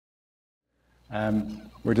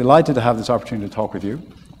We're delighted to have this opportunity to talk with you.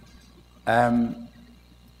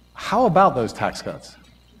 How about those tax cuts?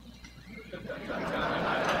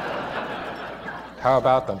 How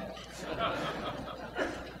about them?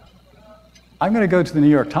 I'm going to go to the New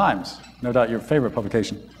York Times, no doubt your favorite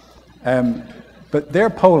publication. But their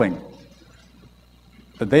polling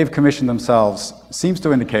that they've commissioned themselves seems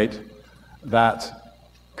to indicate that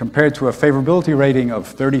compared to a favorability rating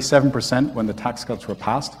of 37% when the tax cuts were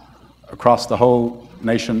passed across the whole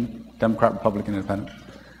nation, Democrat, Republican, Independent,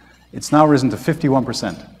 it's now risen to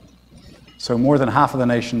 51%. So more than half of the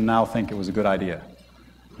nation now think it was a good idea.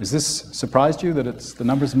 Has this surprised you that the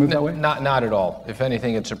numbers moved that way? Not at all. If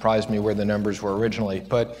anything, it surprised me where the numbers were originally.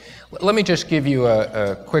 But let me just give you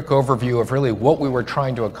a quick overview of really what we were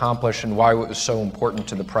trying to accomplish and why it was so important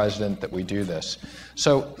to the president that we do this.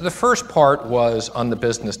 So the first part was on the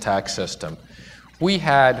business tax system. We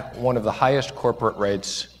had one of the highest corporate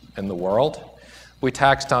rates in the world. We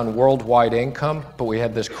taxed on worldwide income, but we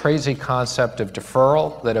had this crazy concept of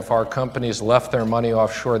deferral, that if our companies left their money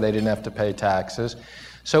offshore, they didn't have to pay taxes.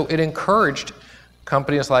 So it encouraged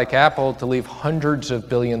companies like Apple to leave hundreds of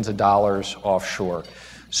billions of dollars offshore.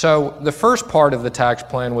 So the first part of the tax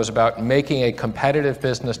plan was about making a competitive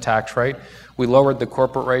business tax rate. We lowered the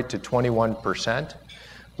corporate rate to 21%.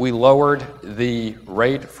 We lowered the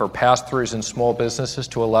rate for pass-throughs in small businesses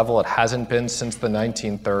to a level it hasn't been since the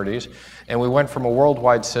 1930s. And we went from a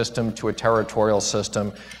worldwide system to a territorial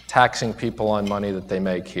system, taxing people on money that they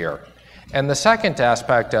make here. And the second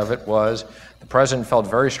aspect of it was the president felt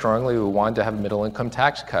very strongly we wanted to have a middle income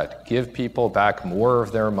tax cut, give people back more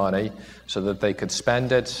of their money so that they could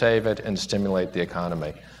spend it, save it, and stimulate the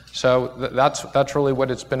economy. So that's really what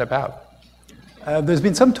it's been about. There's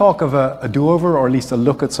been some talk of a do-over, or at least a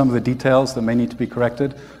look at some of the details that may need to be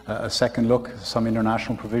corrected, a second look, some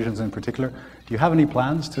international provisions in particular. Do you have any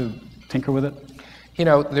plans to tinker with it? You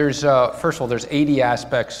know, there's, first of all, there's 80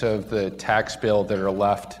 aspects of the tax bill that are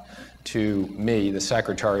left to me, the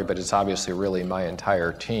secretary, but it's obviously really my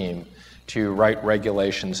entire team, to write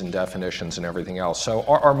regulations and definitions and everything else. So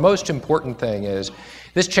our most important thing is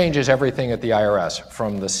this changes everything at the IRS,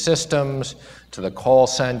 from the systems to the call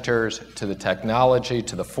centers to the technology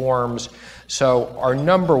to the forms. So our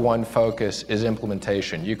number one focus is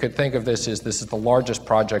implementation. You could think of this as this is the largest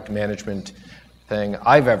project management thing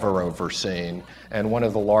I've ever overseen, and one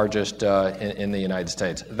of the largest in the United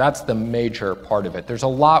States. That's the major part of it. There's a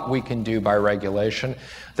lot we can do by regulation.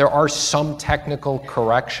 There are some technical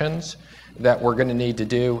corrections that we're going to need to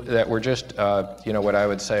do that were just, what I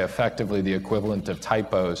would say effectively the equivalent of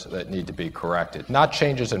typos that need to be corrected. Not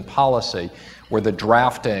changes in policy where the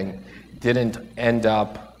drafting didn't end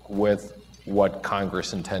up with what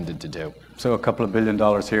Congress intended to do. So a couple of $1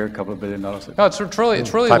 billion here, a couple of $1 billion there. No, it's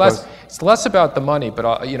really less. It's less about the money, but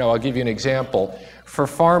I'll give you an example. For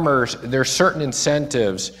farmers, there's certain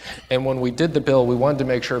incentives, and when we did the bill, we wanted to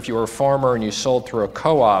make sure if you were a farmer and you sold through a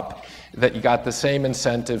co-op, that you got the same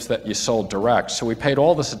incentives that you sold direct. So we paid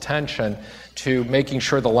all this attention to making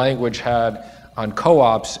sure the language had on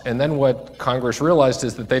co-ops, and then what Congress realized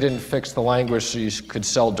is that they didn't fix the language so you could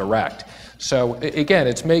sell direct. So again,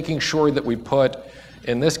 it's making sure that we put,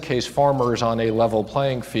 in this case, farmers on a level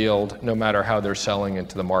playing field, no matter how they're selling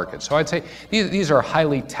into the market. So I'd say these are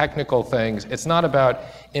highly technical things. It's not about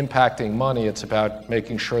impacting money, it's about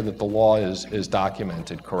making sure that the law is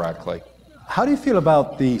documented correctly. How do you feel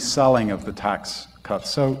about the selling of the tax cuts?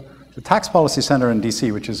 So the Tax Policy Center in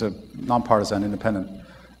DC, which is a nonpartisan independent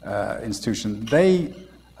institution, they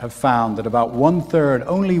have found that about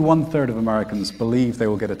only one third of Americans believe they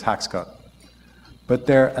will get a tax cut. But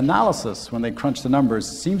their analysis, when they crunch the numbers,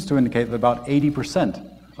 seems to indicate that about 80%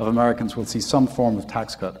 of Americans will see some form of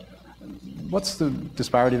tax cut. What's the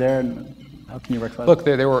disparity there, and how can you rectify Look,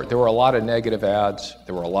 there were a lot of negative ads.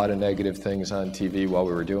 There were a lot of negative things on TV while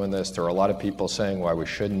we were doing this. There were a lot of people saying why we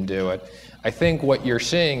shouldn't do it. I think what you're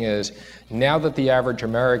seeing is now that the average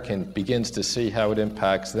American begins to see how it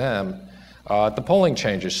impacts them, the polling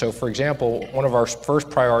changes. So for example, one of our first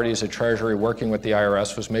priorities at Treasury working with the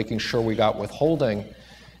IRS was making sure we got withholding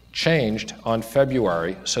changed on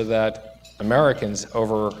February so that Americans,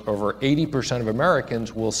 over 80% of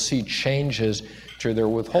Americans will see changes to their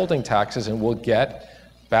withholding taxes and will get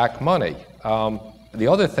back money. The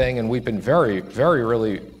other thing, and we've been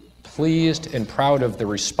really pleased and proud of the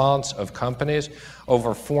response of companies.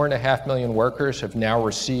 Over 4.5 million workers have now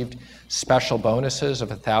received special bonuses of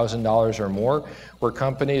 $1,000 or more, where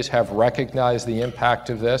companies have recognized the impact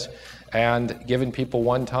of this and given people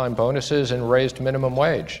one-time bonuses and raised minimum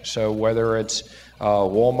wage. So whether it's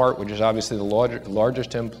Walmart, which is obviously the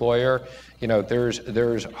largest employer. You know,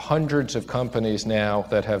 there's hundreds of companies now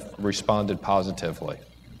that have responded positively.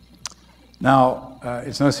 Now,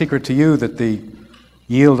 it's no secret to you that the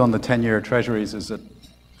yield on the 10-year treasuries is at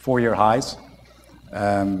 4-year highs.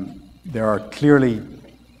 There are clearly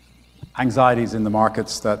anxieties in the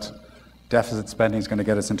markets that deficit spending is going to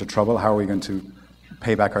get us into trouble. How are we going to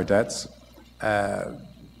pay back our debts?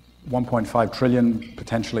 1.5 trillion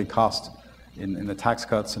potentially cost in the tax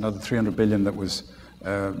cuts, another 300 billion that was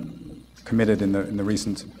committed in the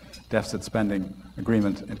recent deficit spending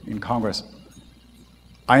agreement in Congress.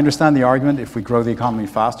 I understand the argument, if we grow the economy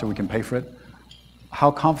faster, we can pay for it.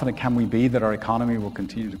 How confident can we be that our economy will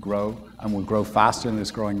continue to grow and will grow faster than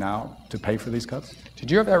it's growing now to pay for these cuts? Did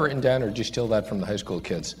you have that written down, or did you steal that from the high school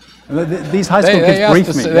kids? These high school kids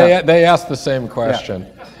briefed me. They asked the same question.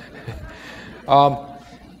 Yeah.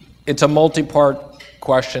 It's a multi-part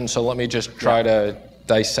question, so let me just try to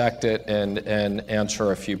dissect it and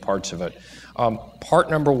answer a few parts of it. Part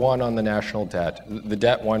number one on the national debt. The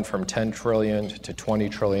debt went from 10 trillion to 20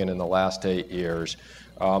 trillion in the last 8 years.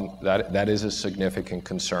 That is a significant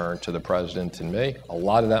concern to the president and me. A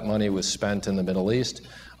lot of that money was spent in the Middle East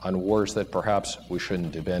on wars that perhaps we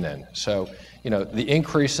shouldn't have been in. So, you know, the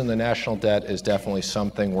increase in the national debt is definitely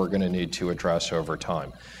something we're going to need to address over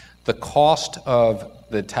time. The cost of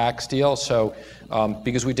the tax deal, so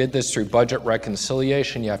because we did this through budget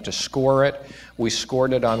reconciliation, you have to score it. We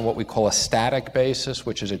scored it on what we call a static basis,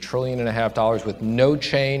 which is $1.5 trillion with no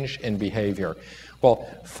change in behavior. Well,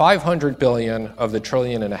 500 billion of the $1.5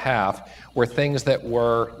 trillion were things that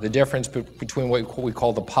were the difference between what we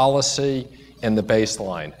call the policy and the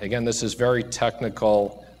baseline. Again, this is very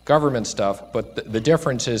technical government stuff, but the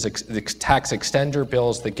difference is the tax extender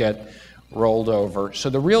bills that get rolled over. So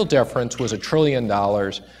the real difference was $1 trillion, not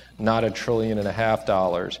 $1.5 trillion.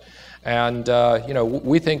 And you know,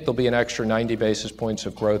 we think there'll be an extra 90 basis points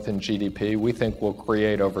of growth in GDP. We think we'll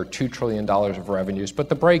create over $2 trillion of revenues, but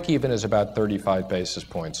the break even is about 35 basis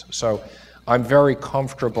points. So I'm very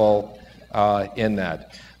comfortable in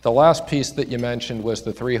that. The last piece that you mentioned was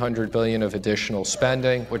the 300 billion of additional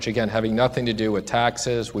spending, which again, having nothing to do with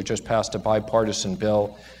taxes. We just passed a bipartisan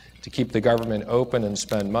bill to keep the government open and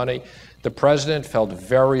spend money. The president felt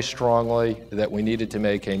very strongly that we needed to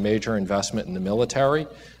make a major investment in the military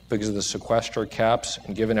because of the sequester caps,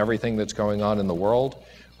 and given everything that's going on in the world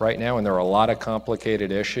right now, and there are a lot of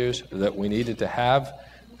complicated issues, that we needed to have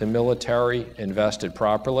the military invested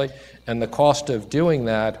properly. And the cost of doing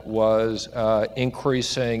that was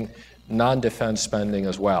increasing non-defense spending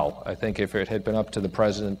as well. I think if it had been up to the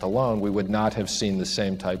president alone, we would not have seen the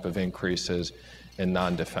same type of increases in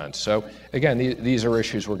non-defense. So again, these are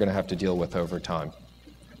issues we're going to have to deal with over time.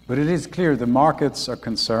 But it is clear the markets are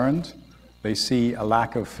concerned. They see a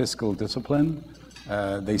lack of fiscal discipline.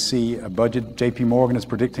 They see a budget. JP Morgan is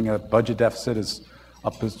predicting a budget deficit is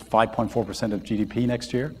up to 5.4% of GDP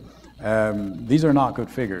next year. These are not good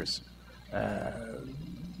figures.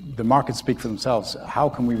 The markets speak for themselves. How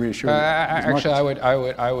can we reassure actually,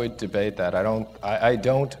 I would debate that. I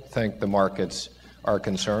don't think the markets are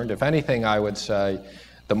concerned. If anything, I would say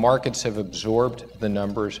the markets have absorbed the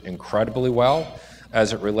numbers incredibly well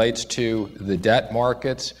as it relates to the debt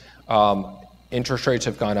markets. Interest rates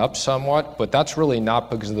have gone up somewhat, but that's really not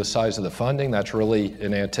because of the size of the funding. That's really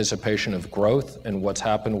in anticipation of growth and what's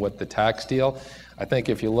happened with the tax deal. I think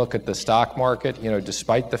if you look at the stock market, you know,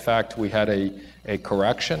 despite the fact we had a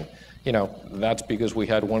correction, you know, that's because we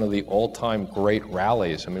had one of the all-time great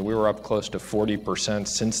rallies. I mean, we were up close to 40%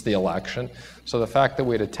 since the election. So the fact that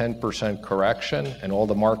we had a 10% correction and all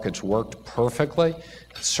the markets worked perfectly,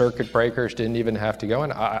 circuit breakers didn't even have to go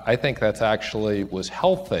in, I think that's actually was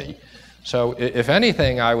healthy. So if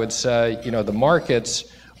anything, I would say, you know, the markets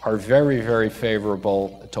are very, very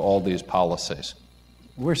favorable to all these policies.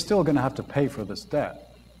 We're still going to have to pay for this debt.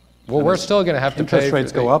 Well, we're still going to have to pay. Interest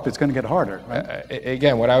rates go up, it's going to get harder, right?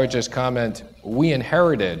 Again, what I would just comment, we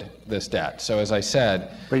inherited this debt. So as I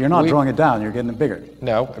said... But you're not drawing it down, you're getting it bigger.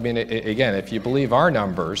 No, I mean, again, if you believe our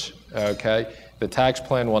numbers, okay, the tax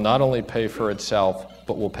plan will not only pay for itself,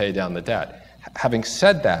 but will pay down the debt. Having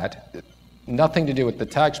said that, nothing to do with the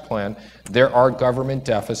tax plan, there are government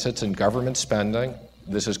deficits and government spending.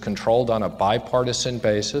 This is controlled on a bipartisan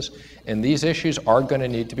basis, and these issues are going to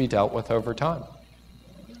need to be dealt with over time.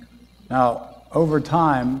 Now, over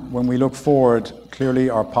time, when we look forward, clearly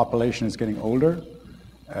our population is getting older.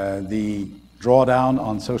 The drawdown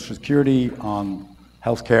on Social Security, on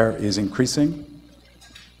healthcare is increasing.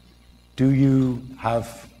 Do you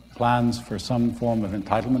have plans for some form of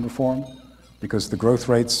entitlement reform Because the growth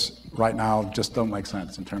rates right now just don't make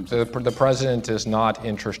sense in terms of... The president is not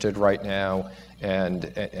interested right now in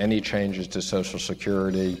any changes to Social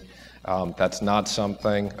Security. That's not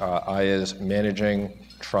something I, as managing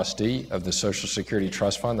trustee of the Social Security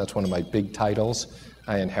Trust Fund, that's one of my big titles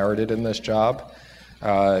I inherited in this job.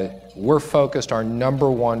 We're focused, our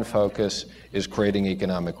number one focus is creating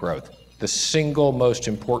economic growth. The single most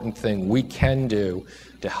important thing we can do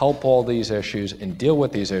to help all these issues and deal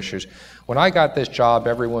with these issues. When I got this job,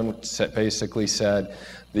 everyone basically said,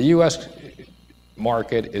 the US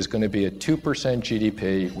market is going to be at 2%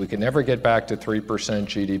 GDP. We can never get back to 3%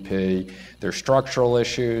 GDP. There's structural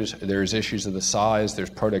issues, there's issues of the size,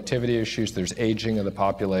 there's productivity issues, there's aging of the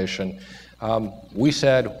population. We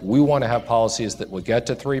said we want to have policies that will get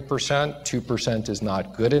to 3%. 2% is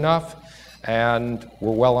not good enough. And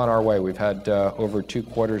we're well on our way. We've had over 2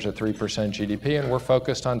 quarters of 3% GDP, and we're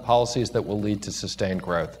focused on policies that will lead to sustained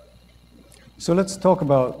growth. So let's talk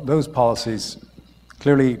about those policies.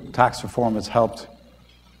 Clearly, tax reform has helped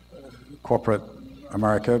corporate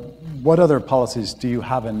America. What other policies do you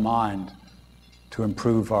have in mind to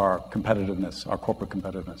improve our competitiveness, our corporate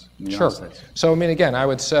competitiveness in the United States? So, I mean, again, I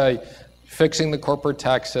would say fixing the corporate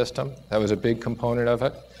tax system, that was a big component of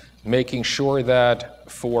it. Making sure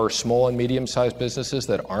that for small and medium-sized businesses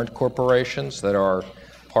that aren't corporations, that are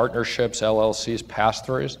partnerships, LLCs,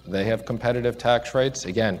 pass-throughs, they have competitive tax rates.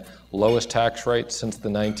 Again, lowest tax rate since the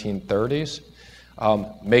 1930s.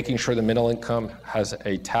 Making sure the middle income has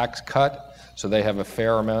a tax cut so they have a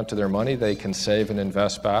fair amount of their money they can save and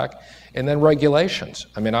invest back. And then regulations.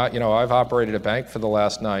 I mean, I've operated a bank for the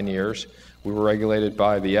last 9 years. We were regulated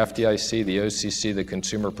by the FDIC, the OCC, the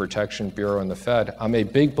Consumer Protection Bureau, and the Fed. I'm a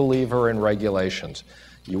big believer in regulations.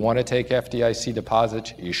 You want to take FDIC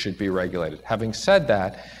deposits, you should be regulated. Having said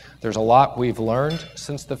that, there's a lot we've learned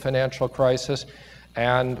since the financial crisis,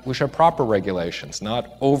 and we should have proper regulations,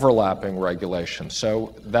 not overlapping regulations.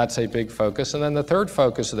 So that's a big focus. And then the third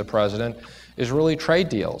focus of the president is really trade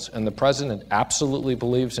deals. And the president absolutely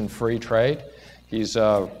believes in free trade. He's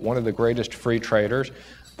one of the greatest free traders.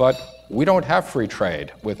 But we don't have free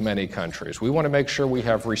trade with many countries. We want to make sure we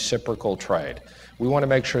have reciprocal trade. We want to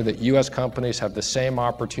make sure that U.S. companies have the same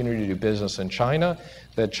opportunity to do business in China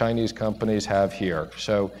that Chinese companies have here.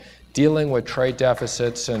 So dealing with trade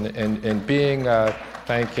deficits and being,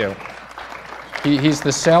 thank you. He's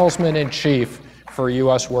the salesman in chief for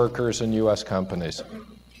U.S. workers and U.S. companies.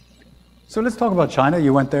 So let's talk about China.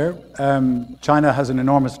 You went there. China has an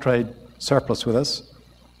enormous trade surplus with us.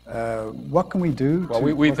 What can we do? Well,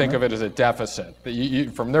 we think of it as a deficit.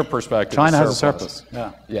 From their perspective, China has a surplus.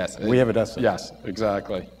 Yeah. Yes. We have a deficit. Yes,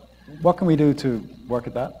 exactly. What can we do to work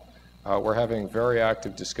at that? We're having very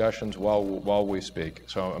active discussions while we speak.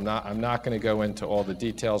 So I'm not going to go into all the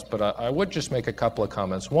details, but I would just make a couple of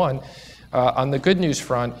comments. One, on the good news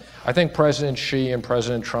front, I think President Xi and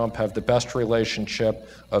President Trump have the best relationship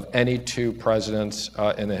of any two presidents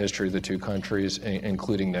in the history of the two countries,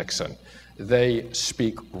 including Nixon. They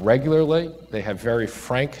speak regularly. They have very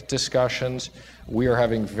frank discussions. We are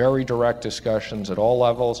having very direct discussions at all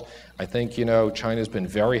levels. I think, China's been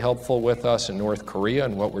very helpful with us in North Korea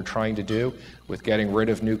and what we're trying to do with getting rid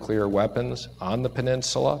of nuclear weapons on the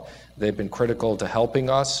peninsula. They've been critical to helping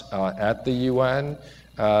us at the UN.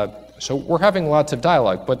 So we're having lots of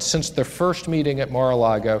dialogue. But since the first meeting at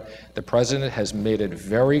Mar-a-Lago, the president has made it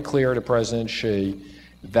very clear to President Xi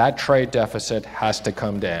that trade deficit has to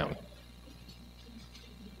come down.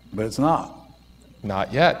 But it's not.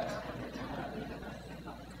 Not yet.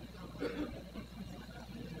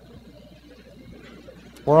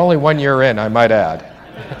 We're only 1 year in, I might add.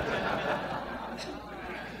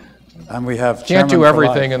 And we have Can't do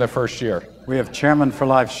everything in the first year. We have Chairman for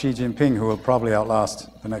Life Xi Jinping, who will probably outlast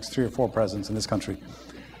the next 3 or 4 presidents in this country.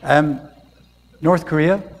 North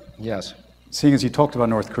Korea? Yes. Seeing as you talked about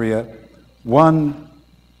North Korea, one,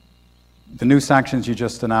 the new sanctions you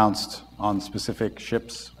just announced on specific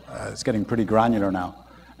ships, it's getting pretty granular now.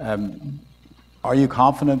 Are you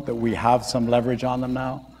confident that we have some leverage on them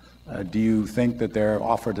now? Do you think that their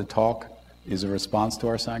offer to talk is a response to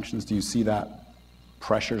our sanctions? Do you see that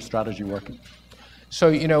pressure strategy working? So,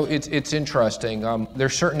 it's interesting.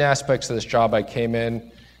 There's certain aspects of this job I came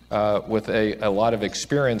in with a lot of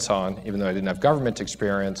experience on, even though I didn't have government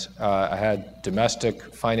experience. I had domestic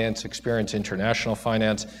finance experience, international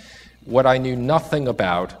finance. What I knew nothing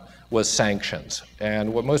about was sanctions.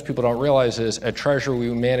 And what most people don't realize is at Treasury, we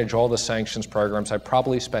manage all the sanctions programs. I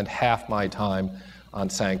probably spent half my time on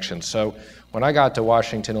sanctions. So when I got to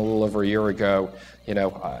Washington a little over a year ago,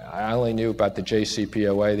 I only knew about the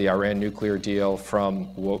JCPOA, the Iran nuclear deal, from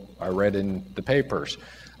what I read in the papers.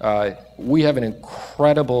 We have an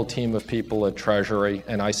incredible team of people at Treasury,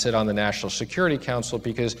 and I sit on the National Security Council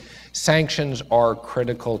because sanctions are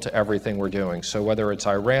critical to everything we're doing. So whether it's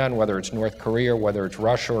Iran, whether it's North Korea, whether it's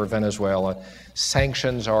Russia or Venezuela,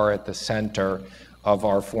 sanctions are at the center of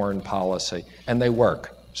our foreign policy, and they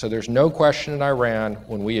work. So there's no question in Iran,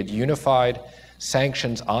 when we had unified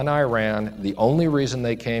sanctions on Iran, the only reason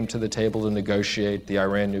they came to the table to negotiate the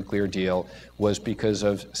Iran nuclear deal was because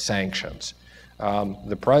of sanctions.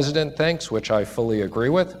 The president thinks, which I fully agree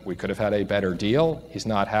with, we could have had a better deal. He's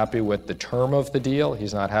not happy with the term of the deal.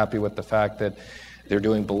 He's not happy with the fact that they're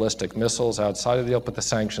doing ballistic missiles outside of the deal, but the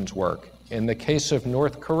sanctions work. In the case of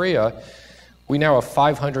North Korea, we now have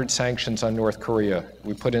 500 sanctions on North Korea.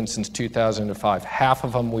 We put in since 2005. Half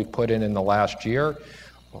of them we've put in the last year.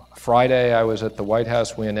 Friday, I was at the White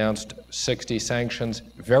House. We announced 60 sanctions,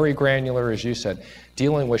 very granular, as you said,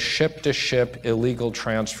 dealing with ship-to-ship illegal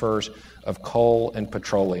transfers of coal and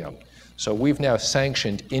petroleum. So we've now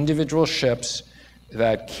sanctioned individual ships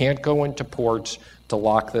that can't go into ports to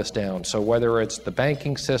lock this down. So whether it's the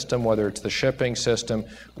banking system, whether it's the shipping system,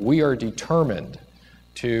 we are determined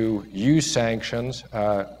to use sanctions.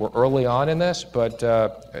 We're early on in this, but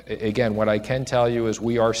again, what I can tell you is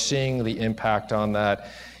we are seeing the impact on that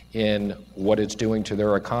in what it's doing to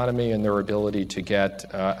their economy and their ability to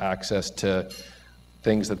get access to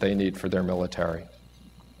things that they need for their military.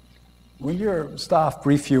 When your staff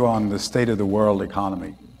brief you on the state of the world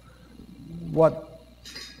economy, what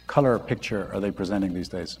color picture are they presenting these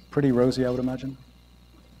days? Pretty rosy, I would imagine?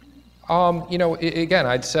 Again,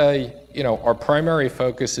 I'd say, our primary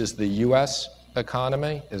focus is the U.S.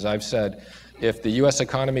 economy. As I've said, if the U.S.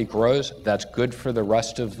 economy grows, that's good for the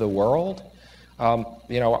rest of the world.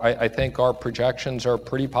 I think our projections are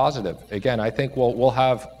pretty positive. Again, I think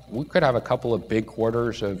we could have a couple of big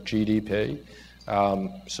quarters of GDP,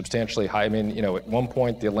 substantially high. I mean, at one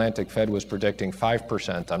point the Atlantic Fed was predicting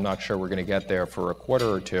 5%. I'm not sure we're going to get there for a quarter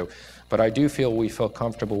or two, but I do feel we feel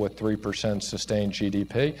comfortable with 3% sustained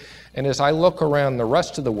GDP. And as I look around the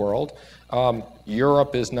rest of the world,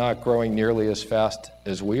 Europe is not growing nearly as fast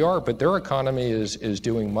as we are, but their economy is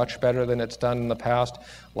doing much better than it's done in the past.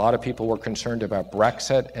 A lot of people were concerned about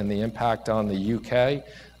Brexit and the impact on the UK.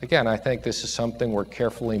 Again, I think this is something we're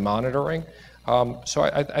carefully monitoring. So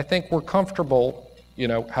I think we're comfortable,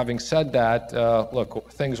 having said that,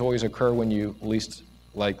 look, things always occur when you least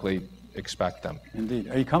likely expect them. Indeed.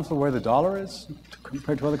 Are you comfortable where the dollar is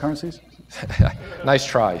compared to other currencies? Nice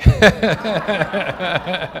try.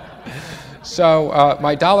 So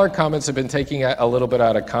my dollar comments have been taken a little bit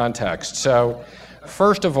out of context. So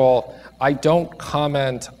first of all, I don't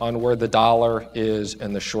comment on where the dollar is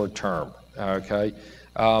in the short term, okay?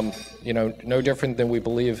 No different than we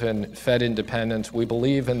believe in Fed independence. We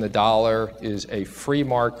believe in the dollar is a free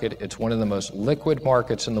market. It's one of the most liquid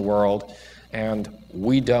markets in the world, and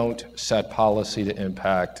we don't set policy to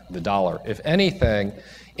impact the dollar. If anything,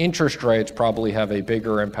 interest rates probably have a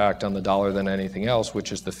bigger impact on the dollar than anything else,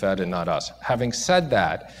 which is the Fed and not us. Having said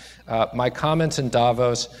that, my comments in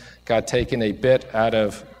Davos got taken a bit out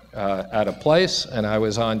of place, and I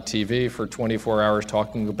was on TV for 24 hours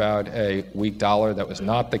talking about a weak dollar. That was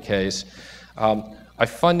not the case. I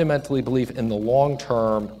fundamentally believe in the long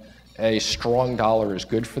term, a strong dollar is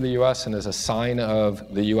good for the U.S. and is a sign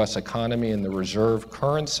of the U.S. economy and the reserve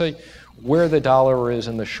currency. Where the dollar is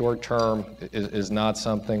in the short term is not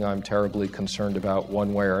something I'm terribly concerned about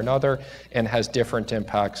one way or another, and has different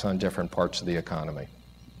impacts on different parts of the economy.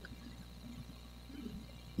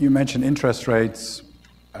 You mentioned interest rates.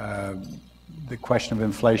 The question of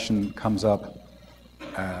inflation comes up.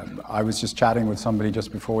 I was just chatting with somebody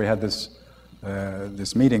just before we had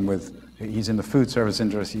this meeting he's in the food service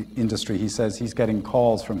industry. He says he's getting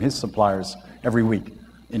calls from his suppliers every week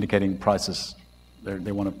indicating prices.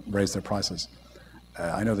 They want to raise their prices.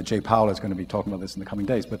 I know that Jay Powell is going to be talking about this in the coming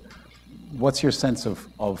days, but what's your sense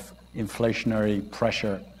of inflationary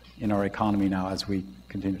pressure in our economy now as we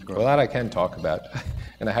continue to grow? Well, that I can talk about,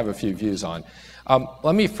 and I have a few views on.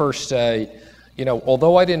 Let me first say,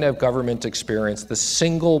 although I didn't have government experience, the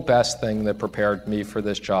single best thing that prepared me for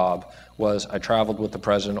this job was I traveled with the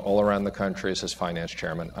president all around the country as his finance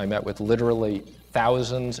chairman. I met with literally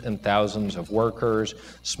thousands and thousands of workers,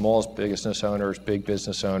 small business owners, big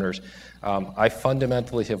business owners. I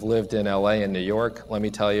fundamentally have lived in LA and New York. Let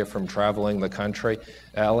me tell you, from traveling the country,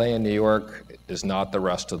 LA and New York is not the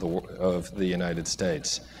rest of the United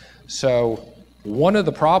States. So one of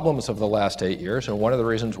the problems of the last 8 years, and one of the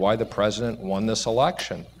reasons why the president won this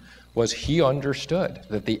election, was he understood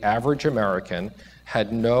that the average American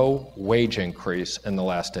had no wage increase in the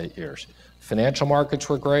last 8 years. Financial markets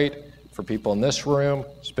were great, for people in this room,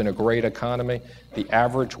 it's been a great economy. The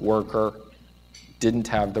average worker didn't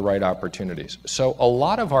have the right opportunities. So a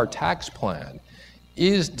lot of our tax plan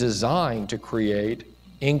is designed to create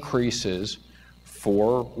increases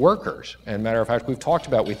for workers. And matter of fact, we've talked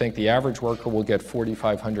about, we think the average worker will get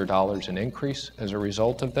 $4,500 in increase as a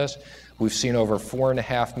result of this. We've seen over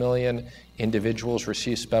 4.5 million individuals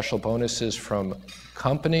receive special bonuses from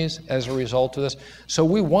companies as a result of this. So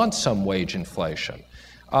we want some wage inflation.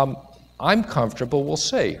 I'm comfortable, we'll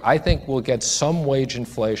see. I think we'll get some wage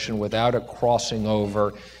inflation without a crossing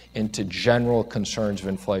over into general concerns of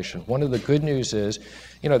inflation. One of the good news is,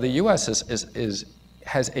 you know, the U.S.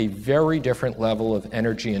 has a very different level of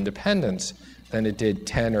energy independence than it did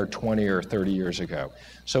 10 or 20 or 30 years ago.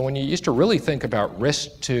 So when you used to really think about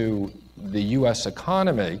risk to the U.S.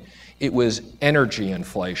 economy, it was energy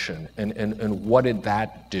inflation and what did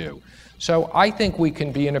that do? So I think we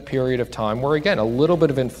can be in a period of time where, again, a little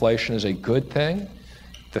bit of inflation is a good thing.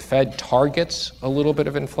 The Fed targets a little bit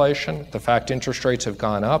of inflation. The fact interest rates have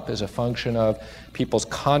gone up is a function of people's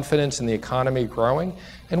confidence in the economy growing.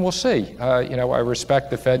 And we'll see. You know, I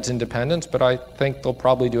respect the Fed's independence, but I think they'll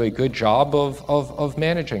probably do a good job of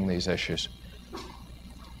managing these issues.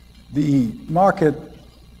 The market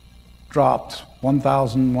dropped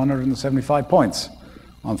 1,175 points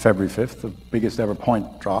on February 5th, the biggest ever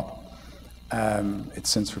point drop. It's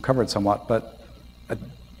since recovered somewhat, but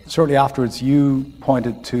shortly afterwards, you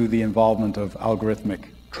pointed to the involvement of algorithmic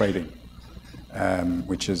trading,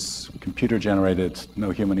 which is computer-generated, no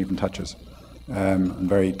human even touches, and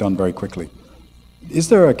done very quickly. Is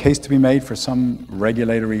there a case to be made for some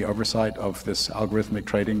regulatory oversight of this algorithmic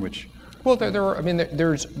trading, which? Well,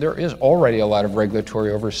 there is already a lot of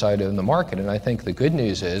regulatory oversight in the market, and I think the good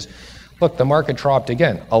news is, look, the market dropped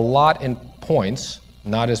again, a lot in points,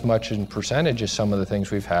 not as much in percentage as some of the things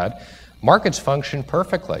we've had. Markets function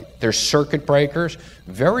perfectly. There's circuit breakers.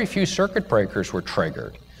 Very few circuit breakers were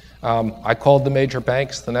triggered. I called the major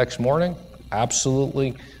banks the next morning.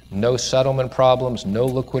 Absolutely no settlement problems, no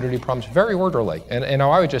liquidity problems, very orderly. And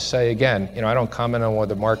I would just say again, you know, I don't comment on what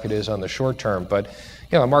the market is on the short term, but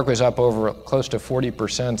you know, the market was up over close to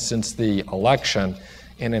 40% since the election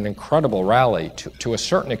in an incredible rally. To a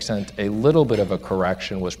certain extent, a little bit of a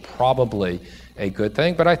correction was probably a good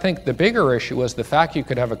thing. But I think the bigger issue was the fact you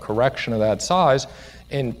could have a correction of that size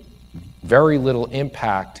and very little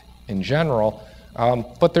impact in general.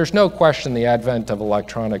 But there's no question the advent of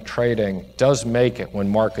electronic trading does make it, when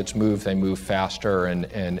markets move, they move faster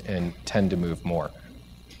and tend to move more.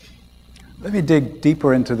 Let me dig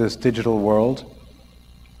deeper into this digital world.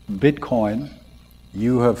 Bitcoin,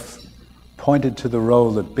 you have pointed to the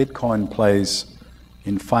role that Bitcoin plays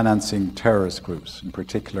in financing terrorist groups, in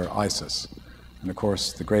particular ISIS. And of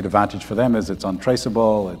course, the great advantage for them is it's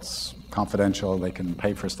untraceable, it's confidential, they can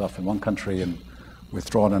pay for stuff in one country and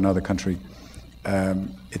withdraw in another country.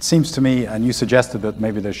 It seems to me, and you suggested that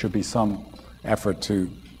maybe there should be some effort to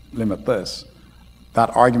limit this, that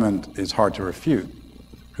argument is hard to refute.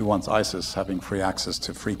 Who wants ISIS having free access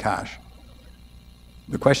to free cash?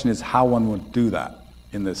 The question is how one would do that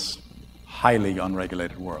in this highly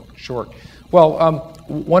unregulated world. Sure. Well,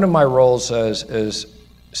 one of my roles as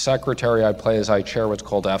secretary I play is I chair what's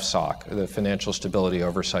called FSOC, the Financial Stability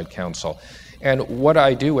Oversight Council. And what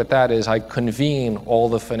I do with that is I convene all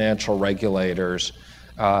the financial regulators.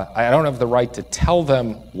 I don't have the right to tell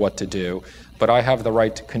them what to do, but I have the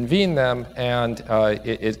right to convene them, and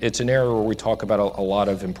it's an area where we talk about a lot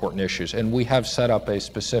of important issues. And we have set up a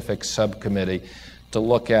specific subcommittee to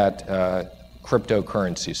look at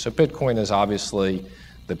cryptocurrencies. So Bitcoin is obviously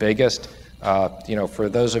the biggest. You know, for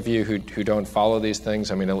those of you who don't follow these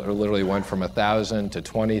things, I mean, it literally went from 1,000 to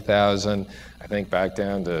 20,000, I think back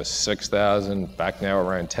down to 6,000, back now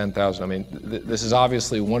around 10,000. I mean, this is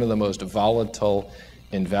obviously one of the most volatile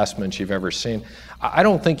investments you've ever seen. I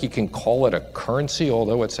don't think you can call it a currency,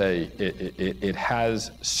 although it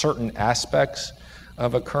has certain aspects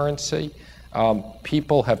of a currency.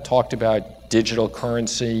 People have talked about digital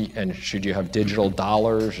currency and should you have digital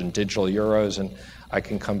dollars and digital euros, and I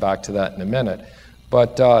can come back to that in a minute.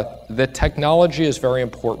 But the technology is very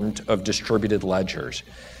important of distributed ledgers.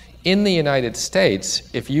 In the United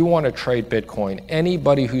States, if you want to trade Bitcoin,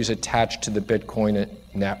 anybody who's attached to the Bitcoin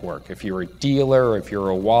network, if you're a dealer, if you're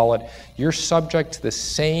a wallet, you're subject to the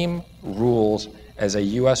same rules as a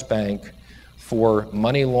US bank for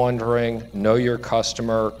money laundering, know your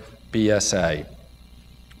customer, BSA,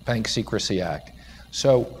 Bank Secrecy Act.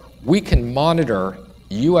 So we can monitor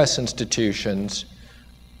US institutions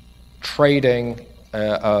trading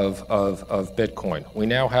of Bitcoin. We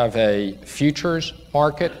now have a futures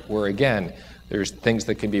market where, again, There's things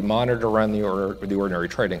that can be monitored around the ordinary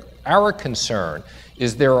trading. Our concern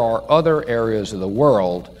is there are other areas of the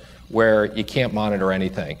world where you can't monitor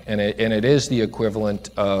anything, and it is the equivalent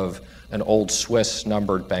of an old Swiss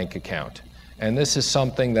numbered bank account. And this is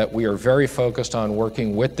something that we are very focused on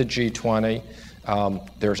working with the G20.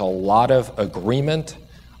 There's a lot of agreement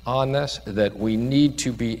on this, that we need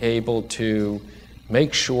to be able to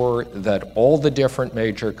make sure that all the different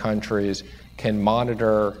major countries can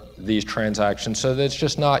monitor these transactions so that it's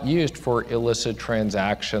just not used for illicit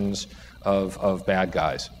transactions of bad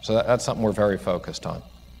guys. So that's something we're very focused on.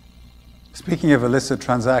 Speaking of illicit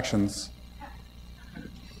transactions,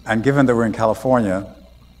 and given that we're in California,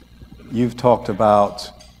 you've talked about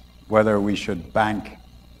whether we should bank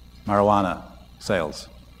marijuana sales.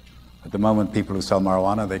 At the moment, people who sell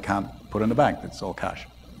marijuana, they can't put in the bank. It's all cash.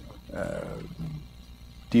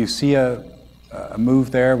 Do you see a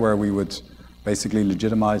move there where we would basically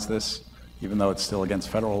legitimize this, even though it's still against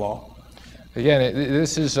federal law? Again,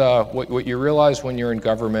 this is what you realize when you're in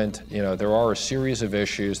government. There are a series of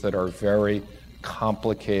issues that are very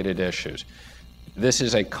complicated issues. This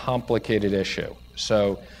is a complicated issue.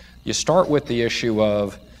 So you start with the issue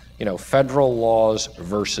of, federal laws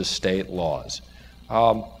versus state laws.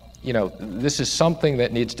 This is something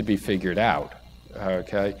that needs to be figured out,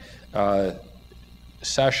 okay?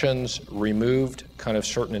 Sessions removed kind of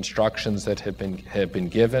certain instructions that have been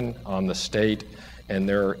given on the state and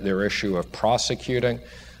their issue of prosecuting.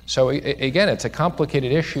 So again, it's a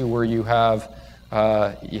complicated issue where you have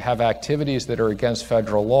activities that are against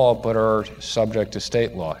federal law but are subject to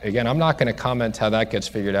state law. Again, I'm not going to comment how that gets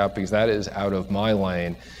figured out because that is out of my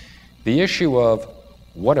lane. The issue of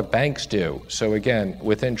what do banks do? So again,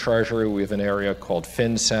 within Treasury, we have an area called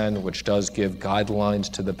FinCEN, which does give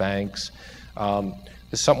guidelines to the banks.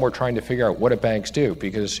 This is something we're trying to figure out, what do banks do?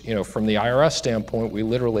 Because, from the IRS standpoint, we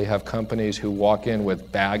literally have companies who walk in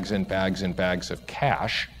with bags and bags and bags of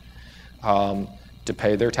cash to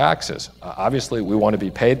pay their taxes. Obviously, we want to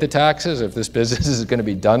be paid the taxes. If this business is going to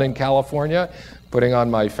be done in California, putting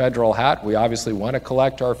on my federal hat, we obviously want to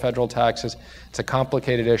collect our federal taxes. It's a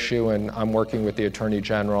complicated issue, and I'm working with the Attorney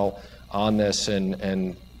General on this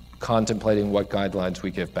and contemplating what guidelines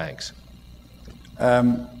we give banks.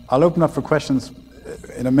 I'll open up for questions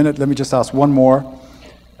in a minute. Let me just ask one more.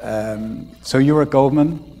 So you were at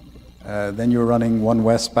Goldman, then you were running One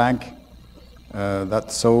West Bank.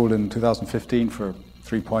 That sold in 2015 for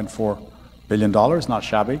 $3.4 billion, not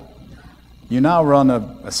shabby. You now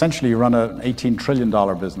essentially run an $18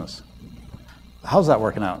 trillion business. How's that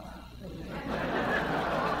working out?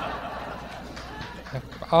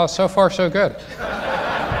 So far, so good.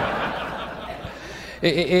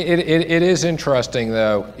 It is interesting,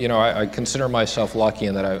 though. I consider myself lucky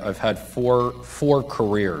in that I've had four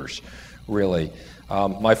careers, really.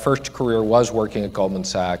 My first career was working at Goldman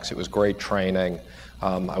Sachs. It was great training.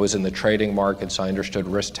 I was in the trading markets. I understood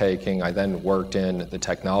risk-taking. I then worked in the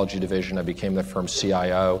technology division. I became the firm's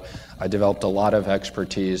CIO. I developed a lot of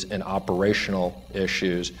expertise in operational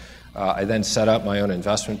issues. I then set up my own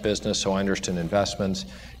investment business, so I understood investments.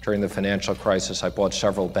 During the financial crisis, I bought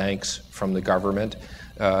several banks from the government.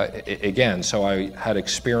 Again, so I had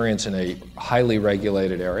experience in a highly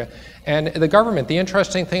regulated area. And the government, the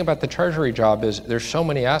interesting thing about the Treasury job is there's so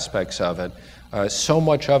many aspects of it. So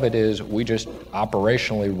much of it is we just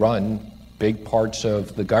operationally run big parts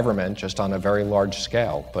of the government just on a very large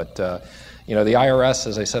scale. But the IRS,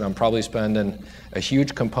 as I said, I'm probably spending a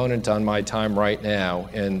huge component on my time right now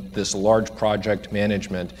in this large project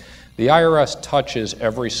management. The IRS touches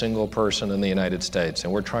every single person in the United States,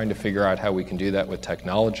 and we're trying to figure out how we can do that with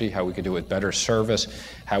technology, how we can do it with better service,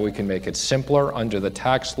 how we can make it simpler under the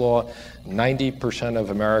tax law. 90% of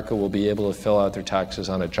America will be able to fill out their taxes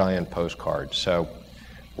on a giant postcard. So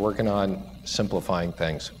working on simplifying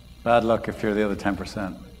things. Bad luck if you're the other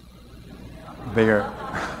 10%. Bigger.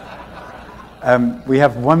 We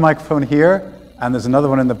have one microphone here, and there's another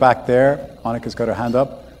one in the back there. Monica's got her hand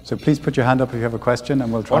up. So please put your hand up if you have a question,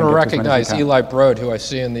 and we'll try and get to recognize Eli Broad, who I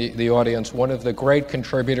see in the audience, one of the great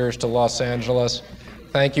contributors to Los Angeles.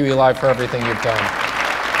 Thank you, Eli, for everything you've done.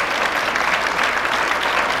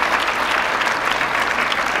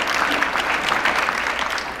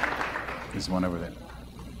 There's one over there.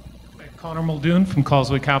 Connor Muldoon from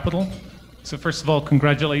Causeway Capital. So first of all,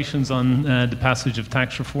 congratulations on the passage of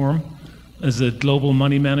tax reform. As a global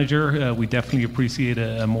money manager, we definitely appreciate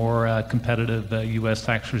a more competitive U.S.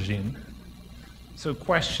 tax regime. So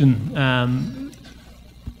question,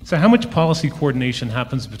 so how much policy coordination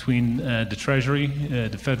happens between the Treasury,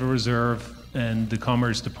 the Federal Reserve, and the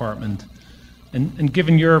Commerce Department? And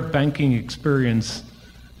given your banking experience,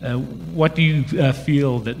 What do you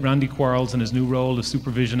feel that Randy Quarles in his new role of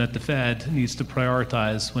supervision at the Fed needs to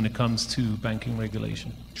prioritize when it comes to banking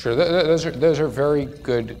regulation? Sure, those are very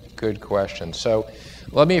good questions. So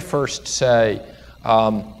let me first say,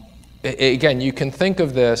 again, you can think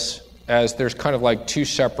of this as there's kind of like two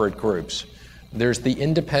separate groups. There's the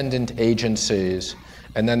independent agencies,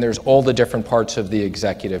 and then there's all the different parts of the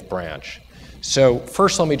executive branch. So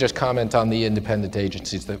first, let me just comment on the independent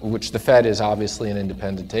agencies, which the Fed is obviously an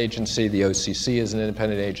independent agency, the OCC is an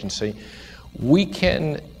independent agency. We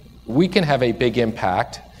can have a big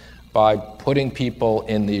impact by putting people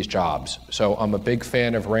in these jobs. So I'm a big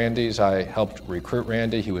fan of Randy's. I helped recruit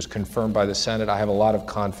Randy. He was confirmed by the Senate. I have a lot of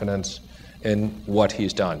confidence in what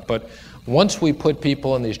he's done. But once we put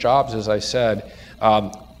people in these jobs, as I said,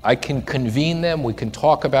 I can convene them, we can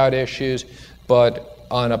talk about issues, but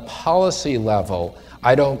on a policy level,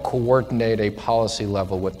 I don't coordinate a policy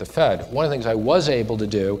level with the Fed. One of the things I was able to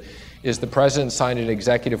do is the president signed an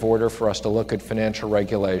executive order for us to look at financial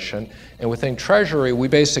regulation. And within Treasury, we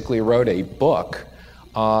basically wrote a book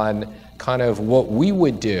on kind of what we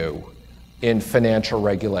would do in financial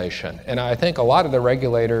regulation. And I think a lot of the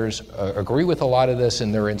regulators agree with a lot of this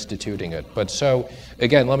and they're instituting it. But so,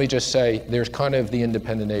 again, let me just say there's kind of the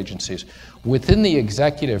independent agencies. Within the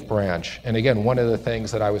executive branch, and again, one of the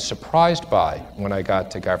things that I was surprised by when I got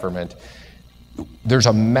to government, there's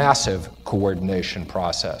a massive coordination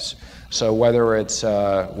process. So whether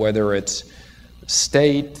it's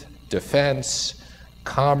state, defense,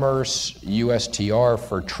 commerce, USTR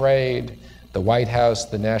for trade, the White House,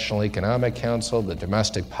 the National Economic Council, the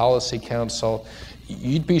Domestic Policy Council,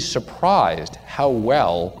 you'd be surprised how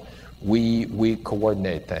well we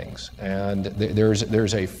coordinate things. And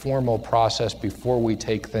there's a formal process before we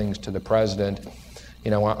take things to the president.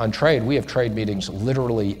 You know, on trade, we have trade meetings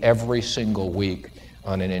literally every single week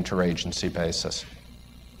on an interagency basis.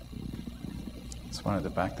 This one at the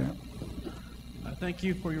back there. Thank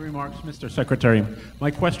you for your remarks, Mr. Secretary.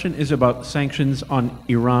 My question is about sanctions on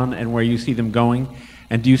Iran and where you see them going,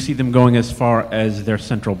 and do you see them going as far as their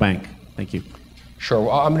central bank? Thank you. Sure.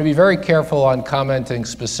 Well, I'm going to be very careful on commenting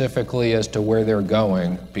specifically as to where they're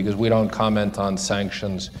going, because we don't comment on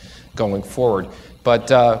sanctions going forward.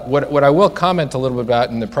 But what I will comment a little bit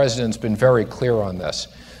about, and the president's been very clear on this,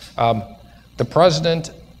 the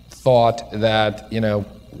president thought that, you know,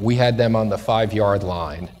 we had them on the 5-yard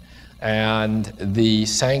line, and the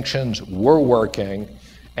sanctions were working,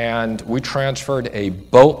 and we transferred a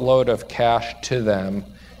boatload of cash to them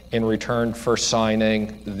in return for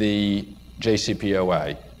signing the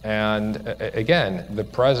JCPOA. And again, the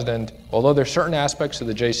president, although there are certain aspects of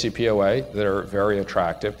the JCPOA that are very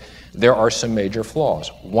attractive, there are some major flaws.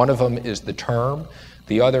 One of them is the term.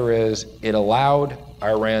 The other is it allowed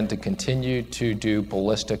Iran to continue to do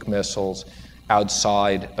ballistic missiles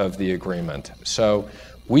outside of the agreement. So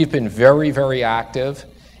we've been very, very active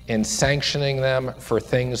in sanctioning them for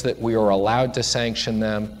things that we are allowed to sanction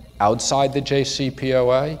them outside the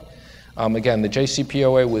JCPOA. Again, the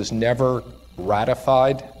JCPOA was never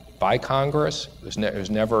ratified by Congress. It was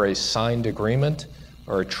never a signed agreement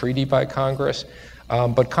or a treaty by Congress.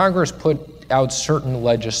 But Congress put out certain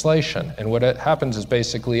legislation. And what happens is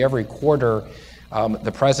basically every quarter,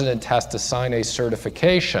 the president has to sign a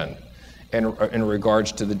certification in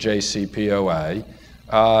regards to the JCPOA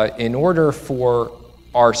in order for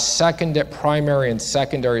our primary and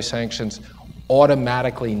secondary sanctions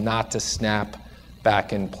automatically not to snap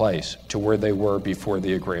back in place to where they were before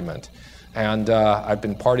the agreement. And I've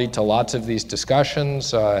been party to lots of these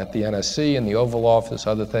discussions at the NSC and the Oval Office,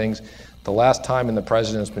 other things. The last time, and the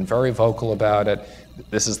president's been very vocal about it,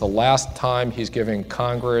 this is the last time he's giving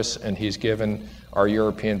Congress and he's given our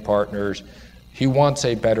European partners. He wants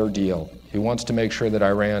a better deal. He wants to make sure that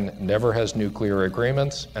Iran never has nuclear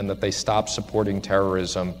agreements and that they stop supporting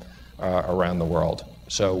terrorism around the world.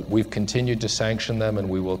 So we've continued to sanction them, and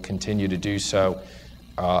we will continue to do so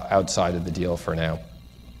outside of the deal for now.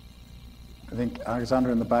 I think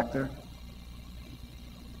Alexander in the back there.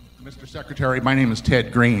 Mr. Secretary, my name is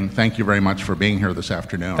Ted Green. Thank you very much for being here this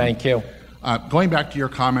afternoon. Thank you. Going back to your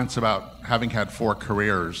comments about having had 4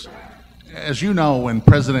 careers, as you know, when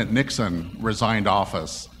President Nixon resigned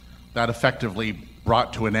office, that effectively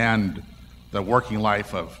brought to an end the working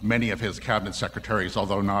life of many of his cabinet secretaries,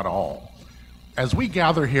 although not all. As we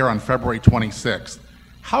gather here on February 26th,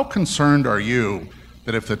 how concerned are you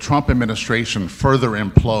that if the Trump administration further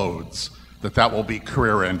implodes, that will be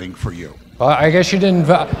career-ending for you? Well, I guess you didn't.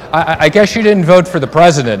 I guess you didn't vote for the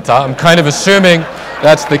president. I'm kind of assuming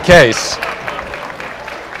that's the case.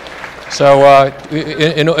 So,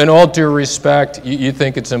 in all due respect, you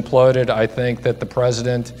think it's imploded. I think that the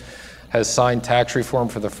president has signed tax reform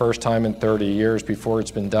for the first time in 30 years before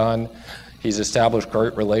it's been done. He's established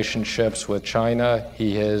great relationships with China.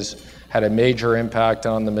 He has had a major impact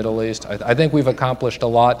on the Middle East. I think we've accomplished a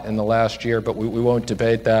lot in the last year, but we won't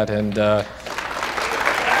debate that. And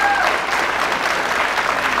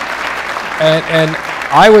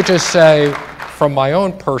I would just say, from my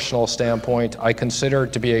own personal standpoint, I consider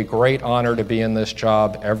it to be a great honor to be in this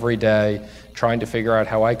job every day, trying to figure out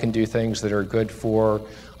how I can do things that are good for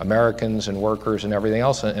Americans and workers and everything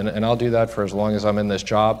else. And I'll do that for as long as I'm in this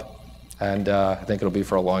job. And I think it'll be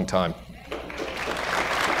for a long time.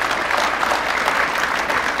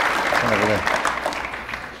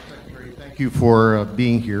 Secretary, thank you for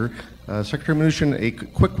being here. Secretary Mnuchin, a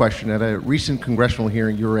quick question. At a recent congressional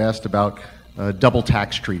hearing, you were asked about double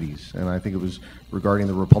tax treaties, and I think it was regarding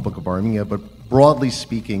the Republic of Armenia. But broadly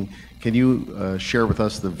speaking, can you share with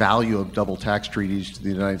us the value of double tax treaties to the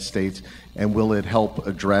United States, and will it help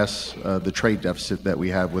address the trade deficit that we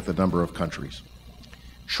have with a number of countries?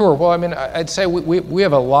 Sure. Well, I mean, I'd say we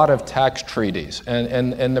have a lot of tax treaties,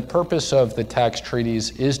 and the purpose of the tax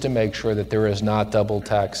treaties is to make sure that there is not double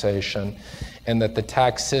taxation and that the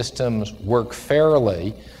tax systems work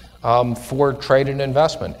fairly for trade and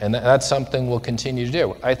investment, and that's something we'll continue to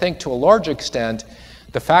do. I think to a large extent,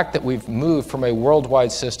 the fact that we've moved from a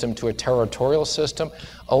worldwide system to a territorial system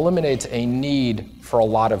eliminates a need for a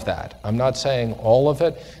lot of that. I'm not saying all of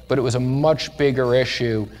it, but it was a much bigger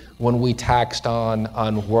issue when we taxed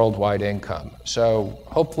on worldwide income. So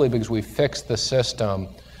hopefully, because we fixed the system,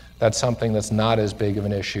 that's something that's not as big of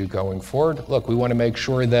an issue going forward. Look, we want to make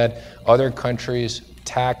sure that other countries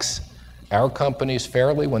tax our companies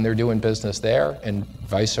fairly when they're doing business there, and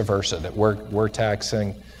vice versa, that we're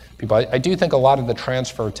taxing people. I do think a lot of the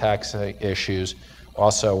transfer tax issues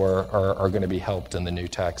also are going to be helped in the new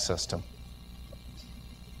tax system.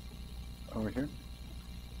 Over here.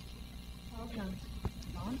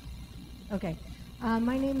 Okay.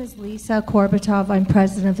 My name is Lisa Korbatov. I'm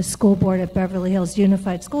president of the school board at Beverly Hills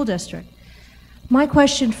Unified School District. My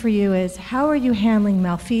question for you is, how are you handling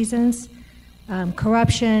malfeasance,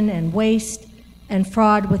 corruption and waste and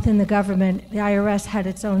fraud within the government? The IRS had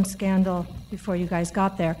its own scandal before you guys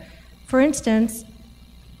got there. For instance,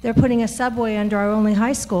 they're putting a subway under our only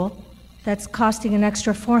high school that's costing an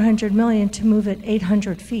extra $400 million to move it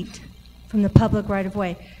 800 feet from the public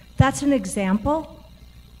right-of-way. That's an example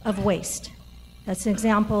of waste. That's an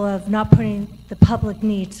example of not putting the public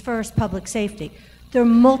needs first, public safety. There are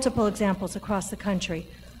multiple examples across the country.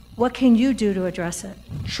 What can you do to address it?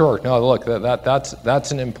 Sure. No, look,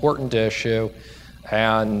 that's an important issue,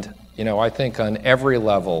 and I think on every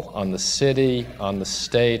level, on the city, on the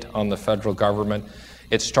state, on the federal government,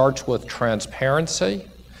 it starts with transparency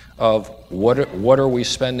of what are we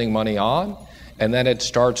spending money on, and then it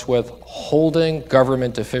starts with holding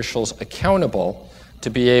government officials accountable to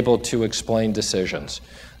be able to explain decisions.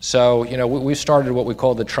 So, we started what we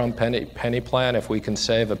call the Trump penny plan. If we can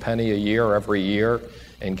save a penny a year every year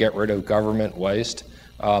and get rid of government waste,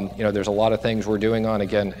 there's a lot of things we're doing on,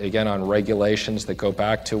 again, on regulations that go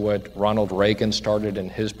back to what Ronald Reagan started in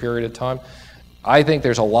his period of time. I think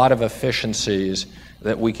there's a lot of efficiencies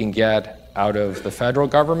that we can get out of the federal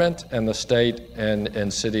government, and the state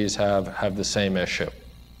and cities have the same issue.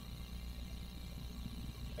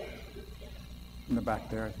 In the back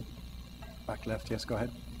there, I think. Back left, yes, go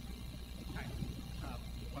ahead.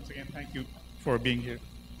 Once again, thank you for being here.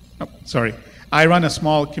 Oh, sorry. I run a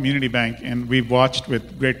small community bank, and we've watched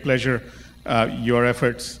with great pleasure your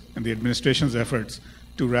efforts and the administration's efforts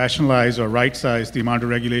to rationalize or right-size the amount of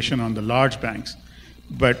regulation on the large banks.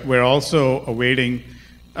 But we're also awaiting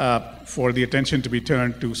for the attention to be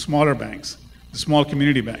turned to smaller banks, the small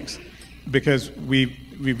community banks, because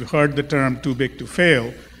we've heard the term too big to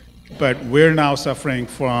fail, but we're now suffering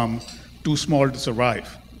from too small to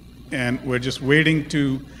survive. And we're just waiting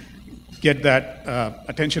to get that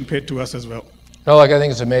attention paid to us as well. No, I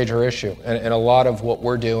think it's a major issue. And a lot of what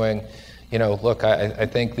we're doing, look, I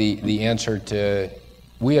think the answer to,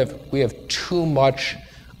 we have too much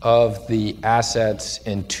of the assets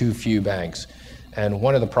in too few banks. And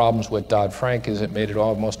one of the problems with Dodd-Frank is it made it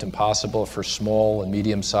almost impossible for small and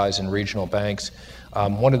medium-sized and regional banks.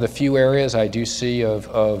 One of the few areas I do see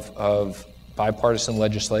of bipartisan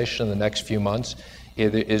legislation in the next few months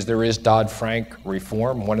is there is Dodd-Frank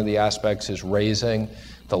reform. One of the aspects is raising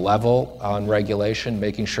the level on regulation,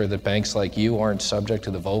 making sure that banks like you aren't subject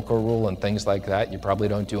to the Volcker rule and things like that. You probably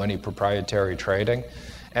don't do any proprietary trading.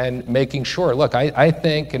 And making sure, look, I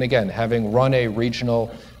think, and again, having run a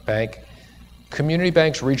regional bank, community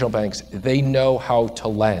banks, regional banks, they know how to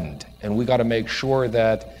lend. And we got to make sure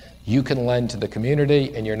that you can lend to the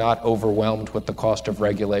community and you're not overwhelmed with the cost of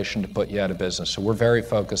regulation to put you out of business. So we're very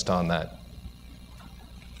focused on that.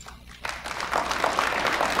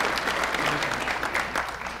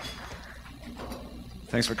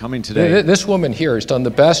 Thanks for coming today. This woman here has done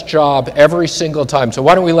the best job every single time. So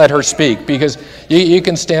why don't we let her speak? Because you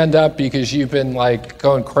can stand up because you've been like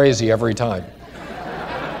going crazy every time.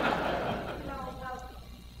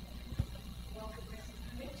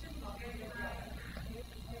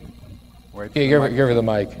 Give her the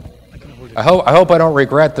mic. I hope I don't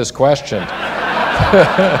regret this question.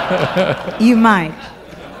 You might.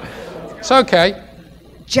 It's okay.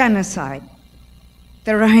 Genocide.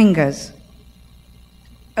 The Rohingyas.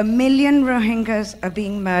 1 million Rohingyas are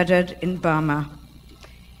being murdered in Burma,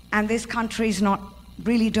 and this country is not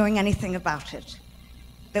really doing anything about it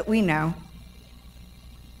that we know.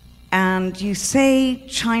 And you say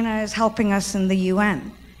China is helping us in the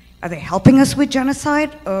UN. Are they helping us with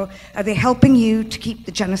genocide, or are they helping you to keep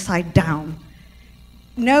the genocide down?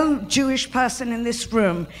 No Jewish person in this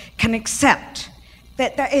room can accept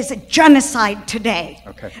that there is a genocide today.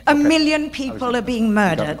 Okay. 1 million people are being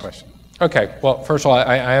murdered. Okay, well, first of all,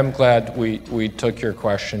 I am glad we took your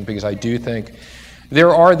question, because I do think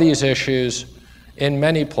there are these issues in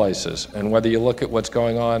many places, and whether you look at what's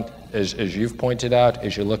going on, as you've pointed out,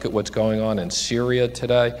 as you look at what's going on in Syria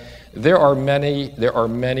today, there are many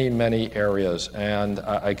areas, and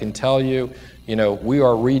I can tell you, we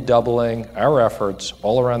are redoubling our efforts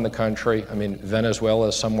all around the country. I mean, Venezuela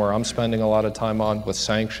is somewhere I'm spending a lot of time on with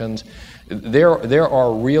sanctions. There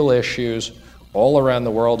are real issues all around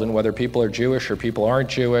the world, and whether people are Jewish or people aren't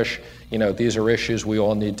Jewish, these are issues we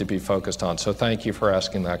all need to be focused on. So thank you for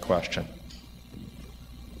asking that question.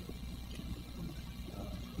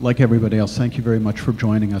 Like everybody else, thank you very much for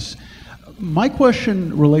joining us. My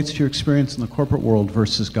question relates to your experience in the corporate world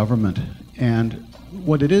versus government. And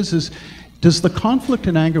what it is does the conflict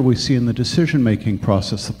and anger we see in the decision-making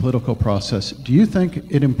process, the political process, do you think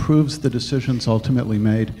it improves the decisions ultimately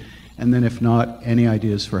made? And then if not, any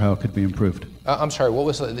ideas for how it could be improved? I'm sorry, what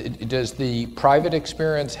was does the private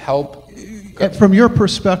experience help? From your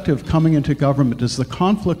perspective, coming into government, does the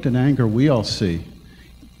conflict and anger we all see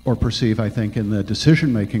or perceive, I think, in the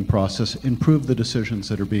decision-making process improve the decisions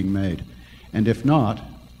that are being made? And if not,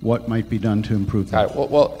 what might be done to improve that?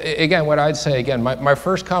 Well, again, what I'd say, my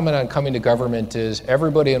first comment on coming to government is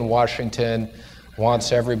everybody in Washington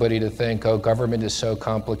wants everybody to think, oh, government is so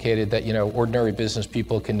complicated that, ordinary business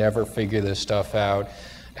people can never figure this stuff out.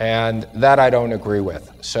 And that I don't agree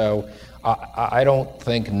with. So I don't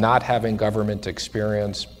think not having government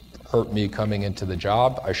experience hurt me coming into the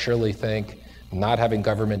job. I surely think not having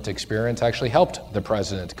government experience actually helped the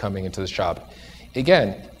president coming into this job.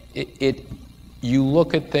 Again, you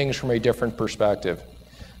look at things from a different perspective.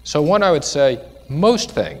 So one, I would say,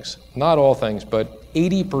 most things, not all things, but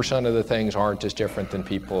 80% of the things aren't as different than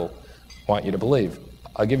people want you to believe.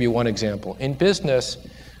 I'll give you one example. In business,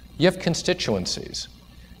 you have constituencies.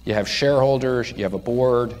 You have shareholders, you have a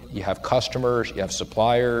board, you have customers, you have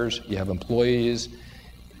suppliers, you have employees.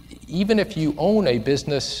 Even if you own a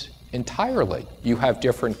business entirely, you have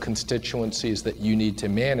different constituencies that you need to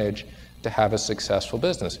manage to have a successful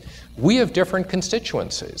business. We have different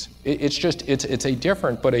constituencies. It's a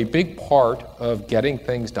different, but a big part of getting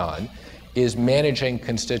things done is managing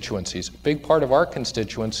constituencies. A big part of our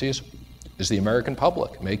constituencies is the American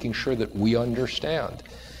public, making sure that we understand.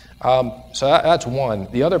 So that's one.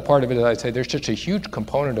 The other part of it is, I'd say, there's just a huge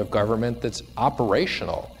component of government that's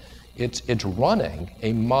operational. It's running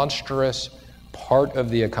a monstrous part of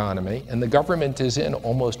the economy, and the government is in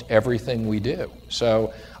almost everything we do.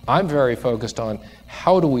 So I'm very focused on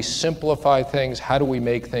how do we simplify things, how do we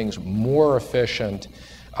make things more efficient.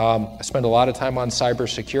 I spend a lot of time on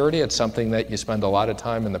cybersecurity. It's something that you spend a lot of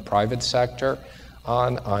time in the private sector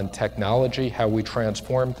on technology, how we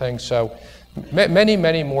transform things. So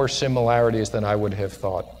many more similarities than I would have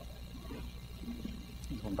thought.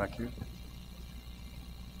 Going back to you.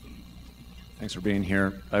 Thanks for being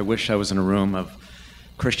here. I wish I was in a room of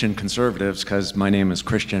Christian conservatives, because my name is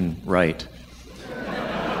Christian Wright.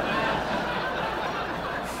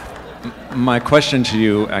 My question to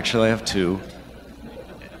you, actually I have two,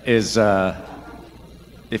 is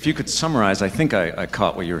if you could summarize, I think I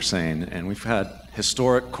caught what you were saying, and we've had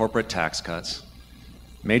historic corporate tax cuts,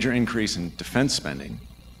 major increase in defense spending,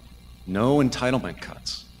 no entitlement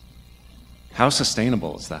cuts. How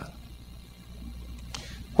sustainable is that?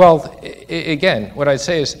 Well, again, what I'd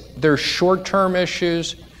say is there's short-term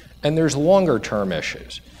issues and there's longer-term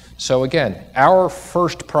issues. So again, our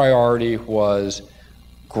first priority was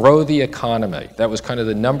grow the economy. That was kind of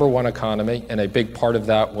the number one economy, and a big part of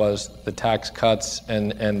that was the tax cuts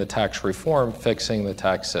and the tax reform, fixing the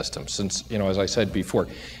tax system. Since, as I said before,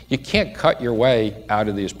 you can't cut your way out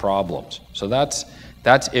of these problems. So that's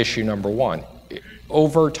issue number one.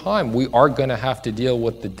 Over time, we are going to have to deal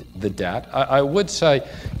with the debt. I would say,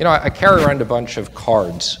 I carry around a bunch of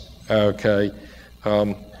cards, okay?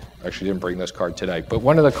 Actually didn't bring this card today, but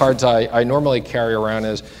one of the cards I normally carry around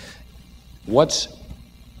is, what's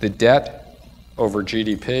the debt over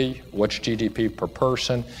GDP? What's GDP per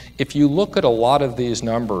person? If you look at a lot of these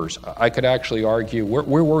numbers, I could actually argue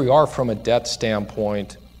where we are from a debt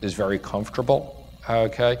standpoint is very comfortable,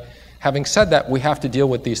 okay? Having said that, we have to deal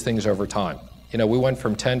with these things over time. We went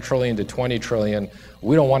from 10 trillion to 20 trillion.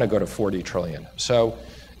 We don't want to go to 40 trillion. So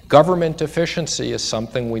government efficiency is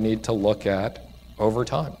something we need to look at over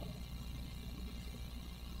time.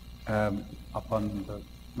 Up on the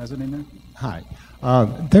mezzanine there. Hi.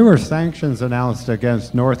 There were sanctions announced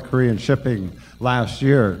against North Korean shipping last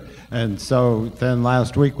year, and so then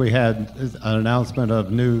last week we had an announcement of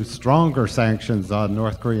new, stronger sanctions on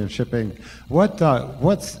North Korean shipping. What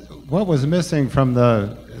was missing from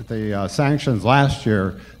the sanctions last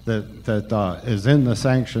year that is in the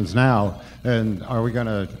sanctions now? And are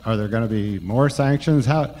there going to be more sanctions?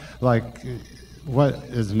 What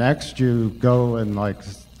is next? You go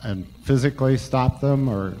and physically stop them,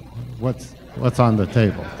 or what's on the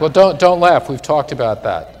table? Well, don't laugh. We've talked about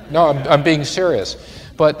that. No, I'm being serious.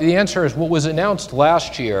 But the answer is, what was announced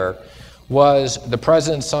last year was the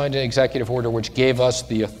president signed an executive order which gave us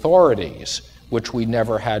the authorities which we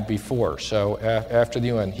never had before. So after the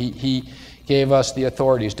UN, he gave us the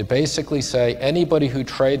authorities to basically say, anybody who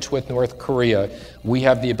trades with North Korea, we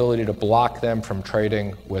have the ability to block them from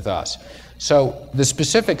trading with us. So the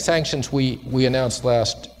specific sanctions we announced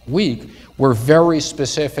last week were very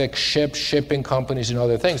specific shipping companies and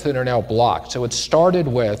other things that are now blocked. So it started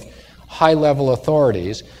with high-level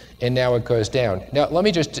authorities, and now it goes down. Now, let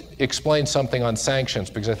me just explain something on sanctions,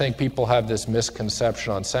 because I think people have this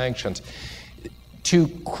misconception on sanctions. To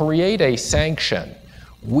create a sanction,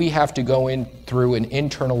 we have to go in through an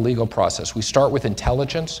internal legal process. We start with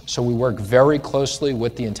intelligence, so we work very closely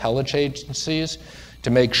with the intelligence agencies to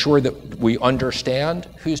make sure that we understand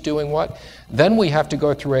who's doing what. Then we have to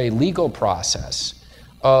go through a legal process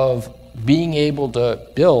of being able to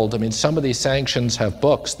build. Some of these sanctions have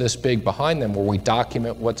books this big behind them where we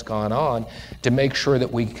document what's gone on to make sure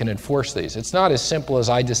that we can enforce these. It's not as simple as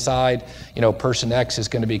I decide, person X is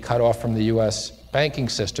going to be cut off from the US banking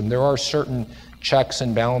system. There are certain checks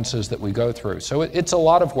and balances that we go through. So it's a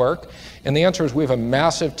lot of work. And the answer is, we have a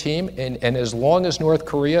massive team, and as long as North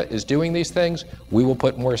Korea is doing these things, we will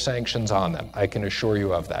put more sanctions on them. I can assure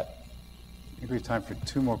you of that. I think we have time for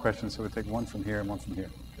two more questions, so we'll take one from here and one from here.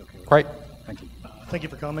 Okay. Great. Thank you. Thank you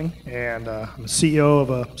for coming. And I'm a CEO of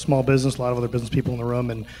a small business, a lot of other business people in the room,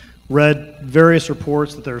 and read various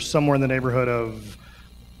reports that there's somewhere in the neighborhood of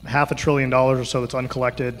 $500 billion or so that's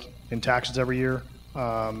uncollected in taxes every year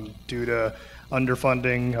due to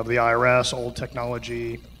underfunding of the IRS, old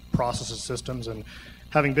technology, processes, systems. And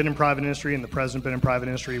having been in private industry and the president been in private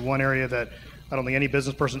industry, one area that I don't think any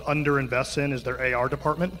business person underinvests in is their AR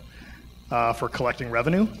department for collecting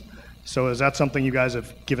revenue. So is that something you guys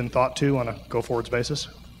have given thought to on a go-forwards basis?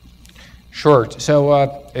 Sure. So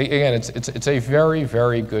again, it's a very,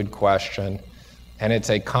 very good question, and it's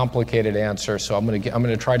a complicated answer. So I'm going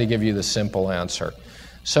to try to give you the simple answer.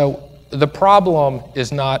 So the problem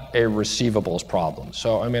is not a receivables problem.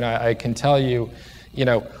 So I can tell you,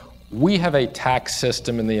 we have a tax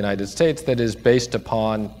system in the United States that is based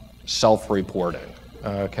upon self-reporting.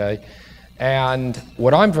 Okay, and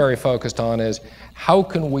what I'm very focused on is, how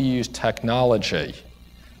can we use technology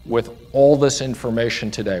with all this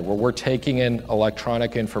information today, where we're taking in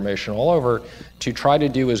electronic information all over, to try to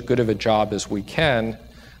do as good of a job as we can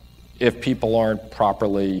if people aren't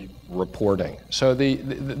properly reporting. So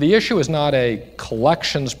the issue is not a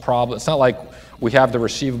collections problem. It's not like we have the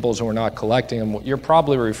receivables and we're not collecting them. What you're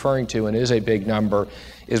probably referring to, and is a big number,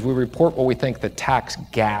 is we report what we think the tax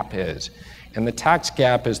gap is. And the tax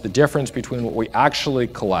gap is the difference between what we actually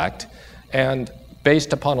collect and,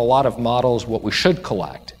 based upon a lot of models, what we should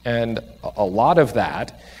collect. And a lot of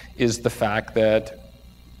that is the fact that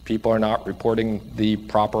people are not reporting the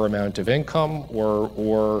proper amount of income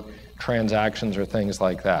or transactions or things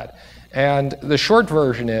like that. And the short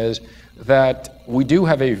version is that we do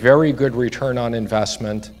have a very good return on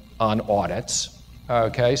investment on audits.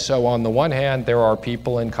 Okay, so on the one hand, there are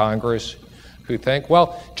people in Congress who think,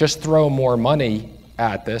 well, just throw more money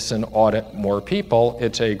at this and audit more people.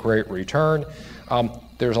 It's a great return.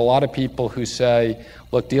 There's a lot of people who say,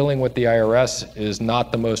 look, dealing with the IRS is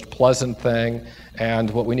not the most pleasant thing,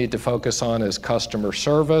 and what we need to focus on is customer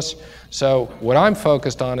service. So what I'm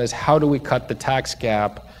focused on is how do we cut the tax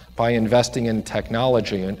gap by investing in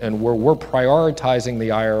technology, and where we're prioritizing the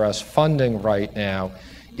IRS funding right now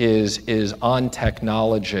is on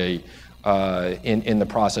technology in the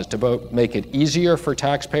process, to both make it easier for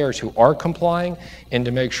taxpayers who are complying and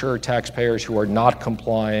to make sure taxpayers who are not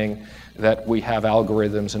complying that we have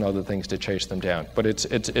algorithms and other things to chase them down. But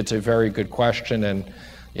it's a very good question, and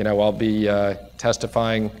I'll be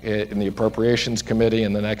testifying in the Appropriations Committee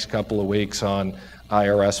in the next couple of weeks on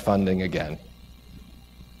IRS funding again.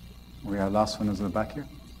 We have last one is in the back here.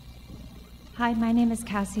 Hi, my name is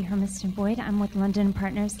Cassie Hermiston-Boyd. I'm with London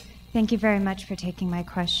Partners. Thank you very much for taking my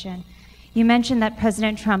question. You mentioned that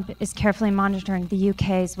President Trump is carefully monitoring the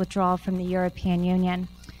UK's withdrawal from the European Union.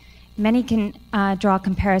 Many can draw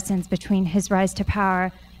comparisons between his rise to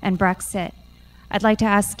power and Brexit. I'd like to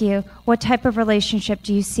ask you, what type of relationship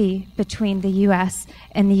do you see between the US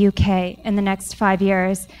and the UK in the next 5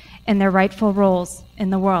 years and their rightful roles in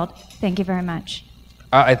the world? Thank you very much.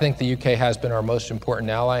 I think the UK has been our most important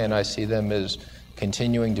ally, and I see them as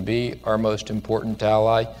continuing to be our most important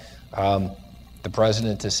ally. The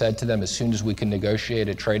president has said to them, as soon as we can negotiate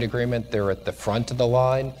a trade agreement, they're at the front of the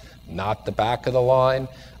line, not the back of the line.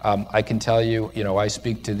 I can tell you, I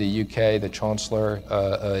speak to the UK, the Chancellor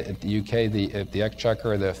at the UK, the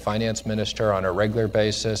Exchequer, the Finance Minister on a regular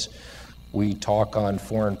basis. We talk on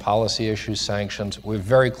foreign policy issues, sanctions. We have a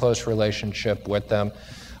very close relationship with them.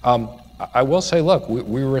 I will say, look,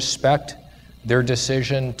 we respect their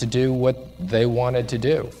decision to do what they wanted to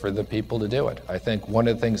do, for the people to do it. I think one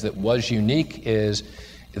of the things that was unique is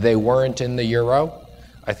they weren't in the euro.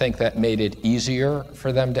 I think that made it easier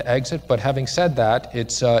for them to exit. But having said that,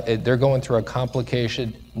 they're going through a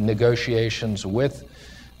complicated negotiations with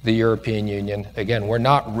the European Union. Again, we're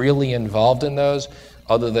not really involved in those,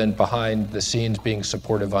 other than behind the scenes being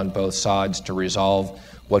supportive on both sides to resolve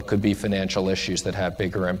what could be financial issues that have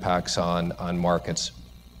bigger impacts on markets.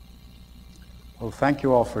 Well, thank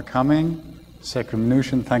you all for coming. Secretary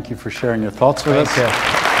Mnuchin, thank you for sharing your thoughts with us. Thank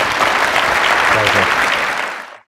you. Pleasure.